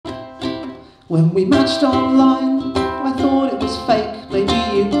When we matched online, I thought it was fake. Maybe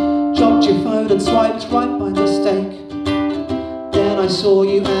you dropped your phone and swiped right by mistake. Then I saw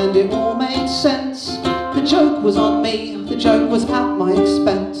you and it all made sense. The joke was on me, the joke was at my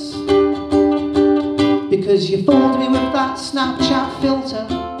expense. Because you fooled me with that Snapchat filter.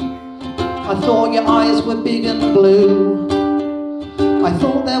 I thought your eyes were big and blue. I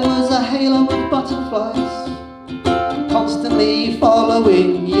thought there was a halo of butterflies constantly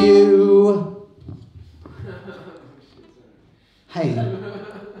following you. Hey,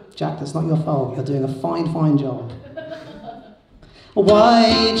 Jack, that's not your fault. You're doing a fine, fine job.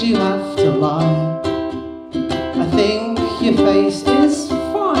 Why'd you have to lie? I think your face is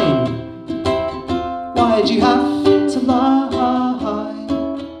fine. Why'd you have to lie?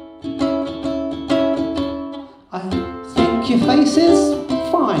 I think your face is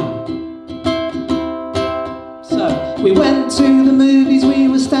fine. So, we went to the movies, we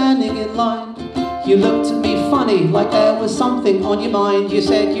were standing in line. You looked at me funny, like there was something on your mind. You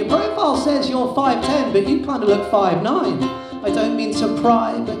said, your profile says you're 5'10", but you kind of look 5'9". I don't mean to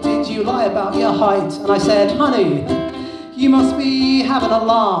pry, but did you lie about your height? And I said, honey, you must be having a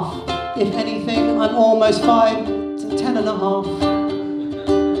laugh. If anything, I'm almost 5'10" and a half.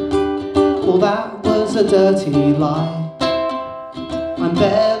 Well, that was a dirty lie. I'm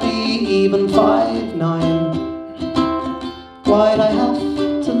barely even 5'9". Why'd I have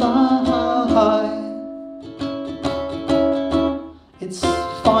to lie? It's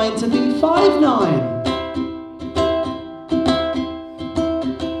fine to be 5'9".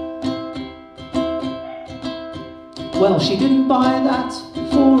 Well, she didn't buy that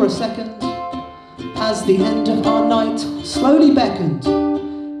for a second. As the end of our night slowly beckoned,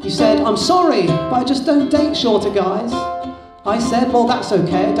 you said, I'm sorry, but I just don't date shorter guys. I said, well, that's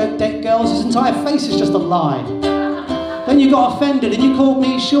okay, I don't date girls whose entire face is just a lie. Then you got offended and you called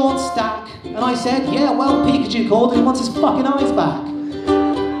me short stack. And I said, yeah, well, Pikachu called and he wants his fucking eyes back.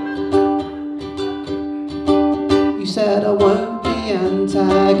 You said, I won't be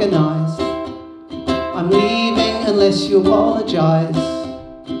antagonized. I'm leaving unless you apologize.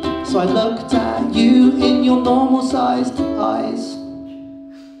 So I looked at you in your normal-sized eyes.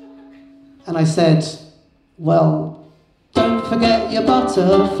 And I said, well, don't forget your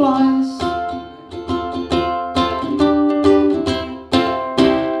butterflies.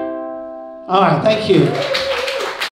 All right, thank you.